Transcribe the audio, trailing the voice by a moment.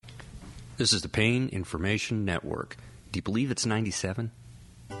This is the Pain Information Network. Do you believe it's 97?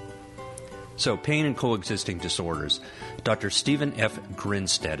 So, pain and coexisting disorders. Dr. Stephen F.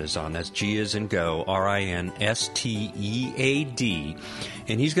 Grinstead is on. That's G as in go, R-I-N-S-T-E-A-D.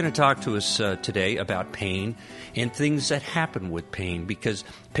 And he's going to talk to us today about pain and things that happen with pain, because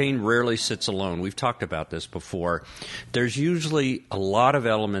pain rarely sits alone. We've talked about this before. There's usually a lot of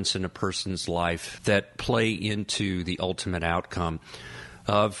elements in a person's life that play into the ultimate outcome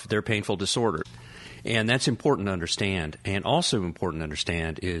of their painful disorder. And that's important to understand. And also important to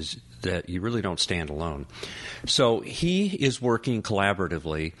understand is that you really don't stand alone. So he is working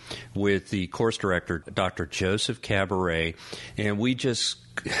collaboratively with the course director, Dr. Joseph Cabaret, and we just,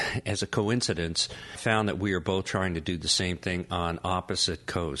 as a coincidence, found that we are both trying to do the same thing on opposite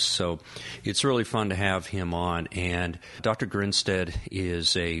coasts. So it's really fun to have him on. And Dr. Grinstead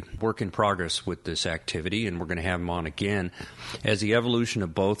is a work in progress with this activity, and we're going to have him on again as the evolution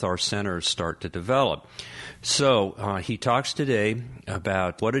of both our centers start to develop. So he talks today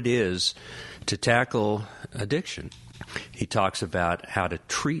about what it is to tackle addiction. He talks about how to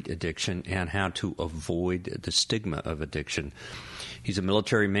treat addiction and how to avoid the stigma of addiction. He's a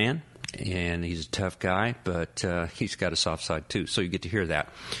military man, and he's a tough guy, but he's got a soft side too, so you get to hear that.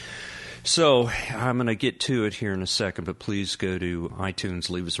 So I'm going to get to it here in a second, but please go to iTunes,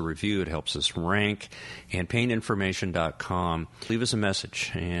 leave us a review. It helps us rank. And paininformation.com. Leave us a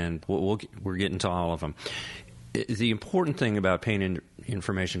message, and we're getting to all of them. The important thing about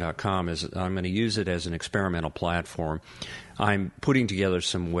paininformation.com is I'm going to use it as an experimental platform. I'm putting together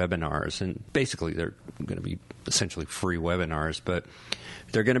some webinars, and basically they're going to be essentially free webinars, but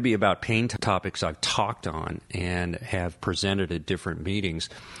they're going to be about pain topics I've talked on and have presented at different meetings.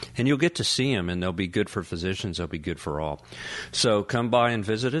 And you'll get to see them, and they'll be good for physicians. They'll be good for all. So come by and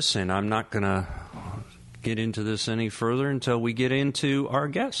visit us, and I'm not going to get into this any further until we get into our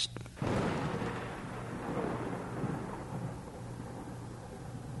guest.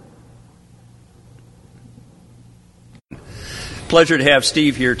 Pleasure to have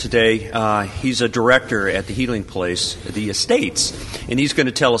Steve here today. He's a director at the Healing Place, the Estates, and he's going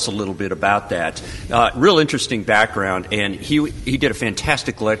to tell us a little bit about that. Real interesting background, and he did a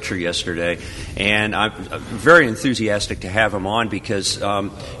fantastic lecture yesterday, and I'm very enthusiastic to have him on because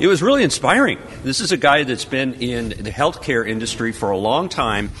it was really inspiring. This is a guy that's been in the healthcare industry for a long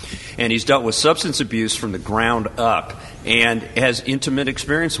time, and he's dealt with substance abuse from the ground up and has intimate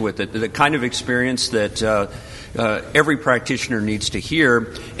experience with it, the kind of experience that every practitioner needs to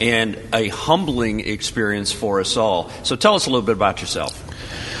hear, and a humbling experience for us all. So tell us a little bit about yourself.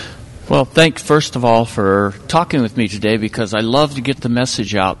 Well, thanks first of all for talking with me today, because I love to get the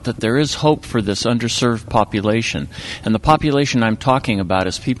message out that there is hope for this underserved population. And the population I'm talking about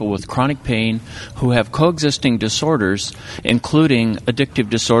is people with chronic pain who have coexisting disorders, including addictive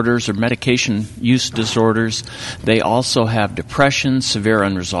disorders or medication use disorders. They also have depression, severe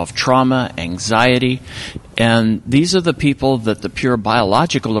unresolved trauma, anxiety. And these are the people that the pure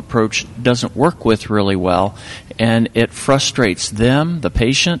biological approach doesn't work with really well, and it frustrates them, the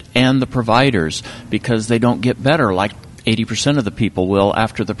patient, and the providers, because they don't get better like 80% of the people will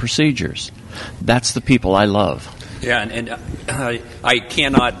after the procedures. That's the people I love. Yeah, and I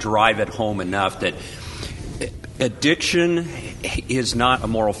cannot drive it home enough that addiction is not a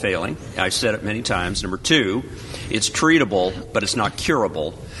moral failing. I've said it many times. Number two, it's treatable, but it's not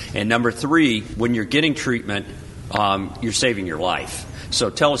curable. And number three, when you're getting treatment, you're saving your life. So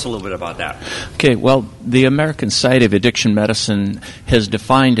tell us a little bit about that. Okay, well, the American Society of Addiction Medicine has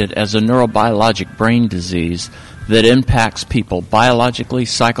defined it as a neurobiologic brain disease that impacts people biologically,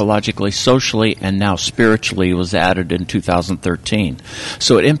 psychologically, socially, and now spiritually. Was added in 2013.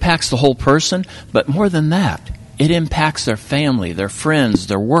 So it impacts the whole person, but more than that, it impacts their family, their friends,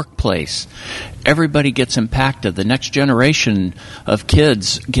 their workplace. Everybody gets impacted. The next generation of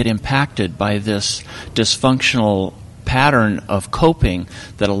kids get impacted by this dysfunctional pattern of coping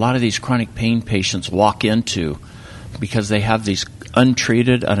that a lot of these chronic pain patients walk into because they have these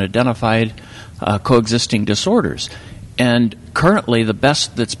untreated, unidentified, coexisting disorders. And currently, the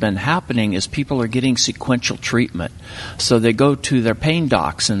best that's been happening is people are getting sequential treatment. So they go to their pain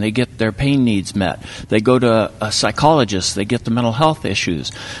docs and they get their pain needs met. They go to a psychologist, they get the mental health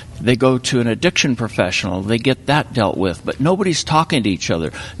issues. They go to an addiction professional, they get that dealt with. But nobody's talking to each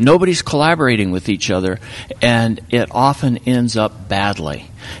other. Nobody's collaborating with each other. And it often ends up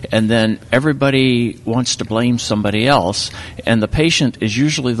badly. And then everybody wants to blame somebody else, and the patient is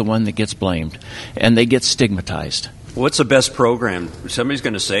usually the one that gets blamed, and they get stigmatized. What's the best program? Somebody's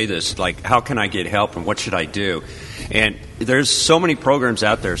going to say this, like, how can I get help and what should I do? And there's so many programs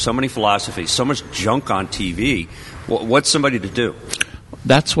out there, so many philosophies, so much junk on TV. What's somebody to do?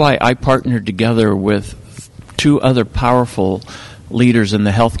 That's why I partnered together with two other powerful leaders in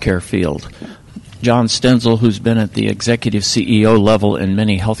the healthcare field. John Stenzel, who's been at the executive CEO level in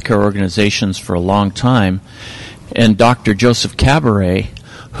many healthcare organizations for a long time, and Dr. Joseph Cabaret,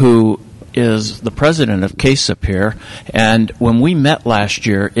 who is the president of CASEP here. And when we met last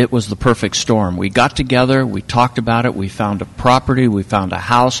year, it was the perfect storm. We got together, we talked about it, we found a property, we found a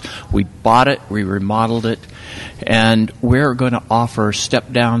house, we bought it, we remodeled it, and we're going to offer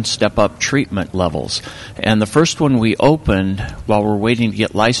step-down, step-up treatment levels. And the first one we opened while we're waiting to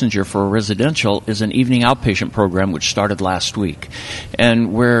get licensure for a residential is an evening outpatient program which started last week.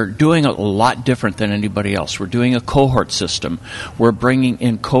 And we're doing a lot different than anybody else. We're doing a cohort system. We're bringing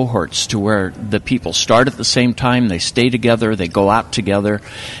in cohorts to where the people start at the same time, they stay together, they go out together,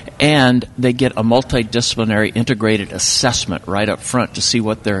 and they get a multidisciplinary integrated assessment right up front to see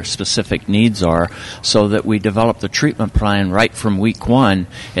what their specific needs are, so that we develop the treatment plan right from week one,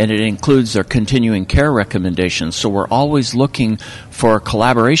 and it includes their continuing care recommendations. So we're always looking for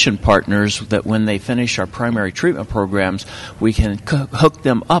collaboration partners that when they finish our primary treatment programs, we can hook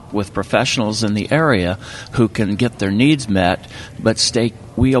them up with professionals in the area who can get their needs met, but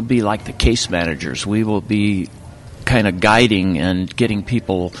we'll be like the case managers. We will be kind of guiding and getting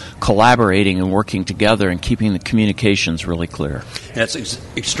people collaborating and working together and keeping the communications really clear. That's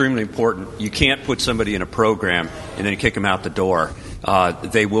extremely important. You can't put somebody in a program and then kick them out the door.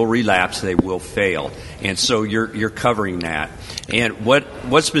 They will relapse. They will fail. And so you're covering that. And what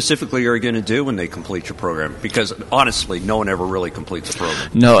specifically are you going to do when they complete your program? Because honestly, no one ever really completes a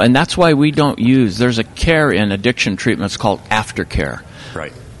program. No, and that's why we don't there's a care in addiction treatments called aftercare.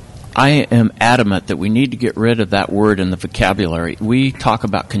 Right. I am adamant that we need to get rid of that word in the vocabulary. We talk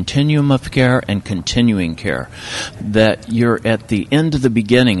about continuum of care and continuing care. That you're at the end of the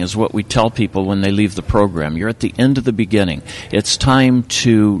beginning is what we tell people when they leave the program. You're at the end of the beginning. It's time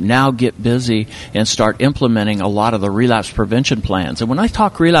to now get busy and start implementing a lot of the relapse prevention plans. And when I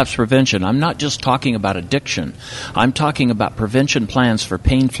talk relapse prevention, I'm not just talking about addiction. I'm talking about prevention plans for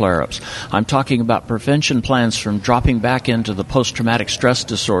pain flare-ups. I'm talking about prevention plans from dropping back into the post-traumatic stress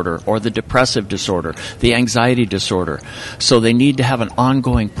disorder or the depressive disorder, the anxiety disorder. So they need to have an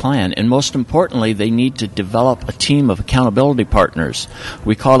ongoing plan. And most importantly, they need to develop a team of accountability partners.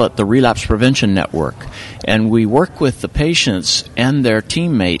 We call it the Relapse Prevention Network. And we work with the patients and their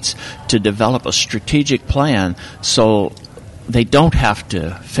teammates to develop a strategic plan so they don't have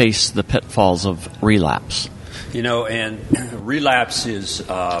to face the pitfalls of relapse. And relapse is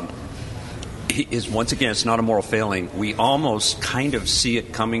once again, it's not a moral failing. We almost kind of see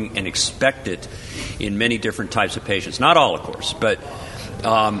it coming and expect it in many different types of patients. Not all, of course, but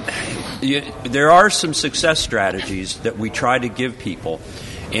there are some success strategies that we try to give people.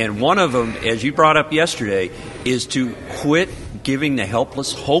 And one of them, as you brought up yesterday, is to quit giving the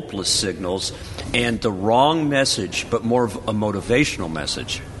helpless, hopeless signals and the wrong message, but more of a motivational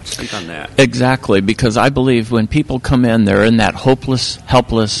message. Speak on that. Exactly, because I believe when people come in, they're in that hopeless,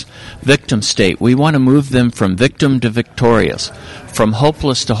 helpless victim state. We want to move them from victim to victorious, from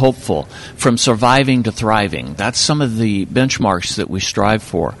hopeless to hopeful, from surviving to thriving. That's some of the benchmarks that we strive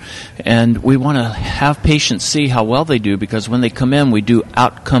for. And we want to have patients see how well they do, because when they come in, we do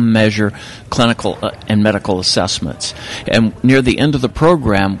outcome measure clinical and medical assessments. And near the end of the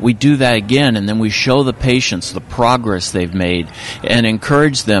program, we do that again, and then we show the patients the progress they've made and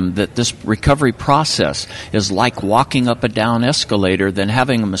encourage them that this recovery process is like walking up a down escalator than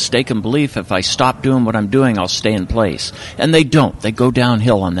having a mistaken belief, if I stop doing what I'm doing, I'll stay in place. And they don't. They go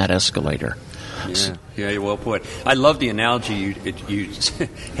downhill on that escalator. Yeah, you're well put. I love the analogy you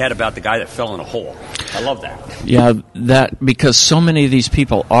had about the guy that fell in a hole. I love that. Yeah, that because so many of these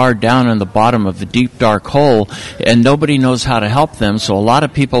people are down in the bottom of the deep, dark hole, and nobody knows how to help them, so a lot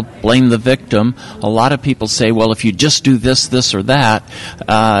of people blame the victim. A lot of people say, well, if you just do this, this, or that,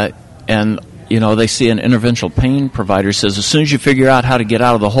 and they see an interventional pain provider says, as soon as you figure out how to get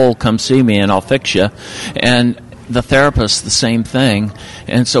out of the hole, come see me and I'll fix you. And the therapist, the same thing.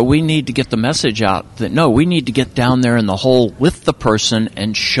 And so we need to get the message out that, no, we need to get down there in the hole with the person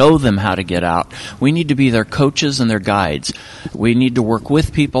and show them how to get out. We need to be their coaches and their guides. We need to work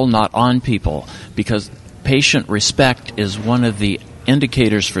with people, not on people, because patient respect is one of the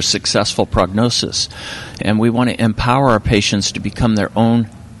indicators for successful prognosis. And we want to empower our patients to become their own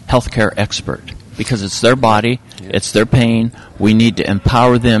healthcare expert, because it's their body, it's their pain. We need to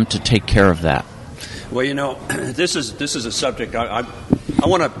empower them to take care of that. Well, this is a subject I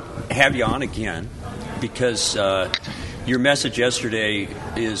want to have you on again, because your message yesterday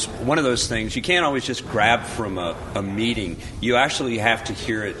is one of those things you can't always just grab from a meeting. You actually have to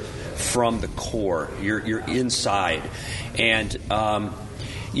hear it from the core. You're inside, and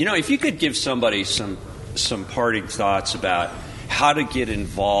If you could give somebody some parting thoughts about how to get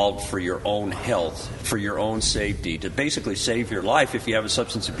involved for your own health, for your own safety, to basically save your life if you have a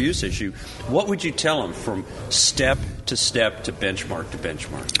substance abuse issue, what would you tell them from step to step to benchmark to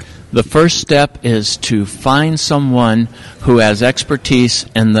benchmark? The first step is to find someone who has expertise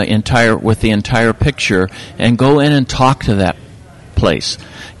in with the entire picture and go in and talk to that place.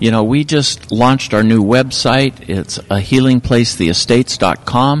 We just launched our new website. It's a healing place,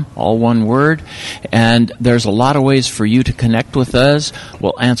 theestates.com, all one word. And there's a lot of ways for you to connect with us.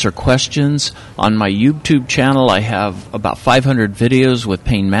 We'll answer questions. On my YouTube channel, I have about 500 videos with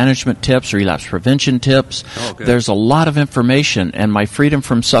pain management tips, relapse prevention tips. Oh, good. There's a lot of information. And my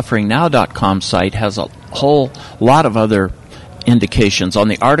freedomfromsufferingnow.com site has a whole lot of other indications. On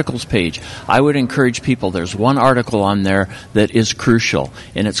the articles page, I would encourage people, there's one article on there that is crucial,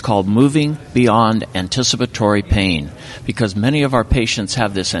 and it's called Moving Beyond Anticipatory Pain, because many of our patients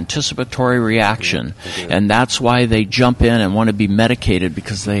have this anticipatory reaction, and that's why they jump in and want to be medicated,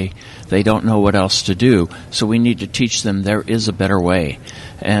 because they don't know what else to do. So we need to teach them there is a better way.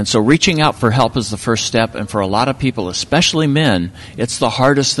 And so reaching out for help is the first step, and for a lot of people, especially men, it's the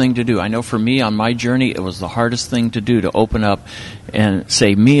hardest thing to do. I know for me on my journey, it was the hardest thing to do, to open up and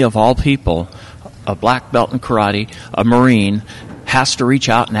say, me of all people, a black belt in karate, a Marine, has to reach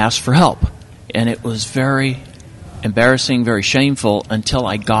out and ask for help. And it was very embarrassing, very shameful, until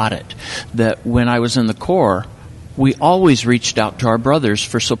I got it. That when I was in the Corps, we always reached out to our brothers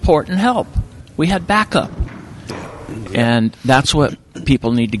for support and help. We had backup. And that's what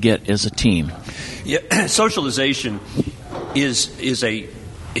people need to get as a team. Yeah, socialization is a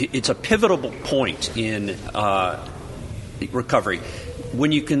pivotal point in recovery.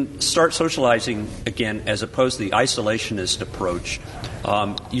 When you can start socializing again, as opposed to the isolationist approach,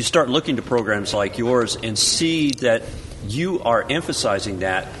 you start looking to programs like yours and see that you are emphasizing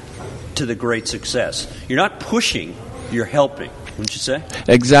that to the great success. You're not pushing, you're helping. Wouldn't you say?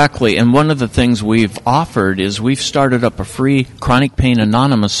 Exactly. And one of the things we've offered is we've started up a free Chronic Pain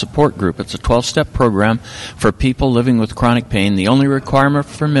Anonymous support group. It's a 12-step program for people living with chronic pain. The only requirement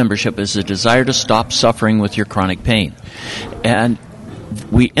for membership is a desire to stop suffering with your chronic pain. And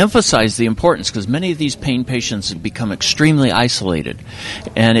we emphasize the importance, because many of these pain patients have become extremely isolated,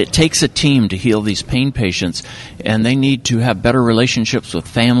 and it takes a team to heal these pain patients, and they need to have better relationships with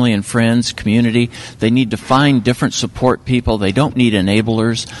family and friends, community. They need to find different support people. They don't need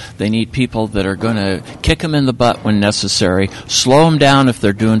enablers. They need people that are going to kick them in the butt when necessary, slow them down if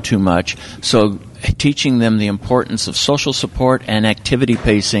they're doing too much. So teaching them the importance of social support and activity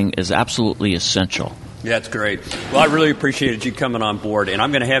pacing is absolutely essential. Yeah, that's great. Well, I really appreciated you coming on board, and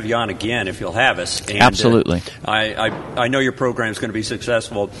I'm going to have you on again if you'll have us. And, absolutely. I know your program is going to be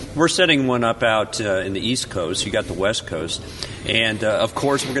successful. We're setting one up out in the East Coast. You got the West Coast. And, of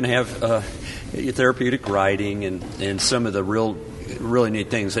course, we're going to have therapeutic riding and some of the really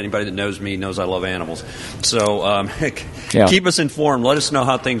neat things. Anybody that knows me knows I love animals. So keep us informed. Let us know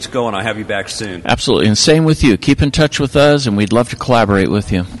how things go, and I'll have you back soon. Absolutely. And same with you. Keep in touch with us, and we'd love to collaborate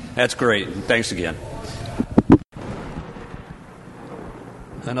with you. That's great. Thanks again.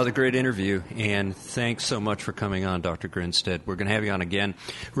 Another great interview, and thanks so much for coming on, Dr. Grinstead. We're going to have you on again.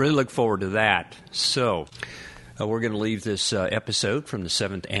 Really look forward to that. So we're going to leave this episode from the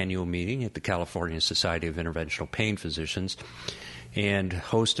 7th annual meeting at the California Society of Interventional Pain Physicians, and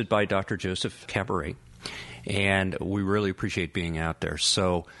hosted by Dr. Joseph Cabaret. And we really appreciate being out there.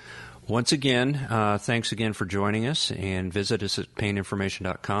 So once again, thanks again for joining us, and visit us at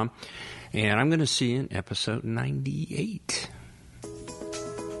paininformation.com. And I'm going to see you in episode 98.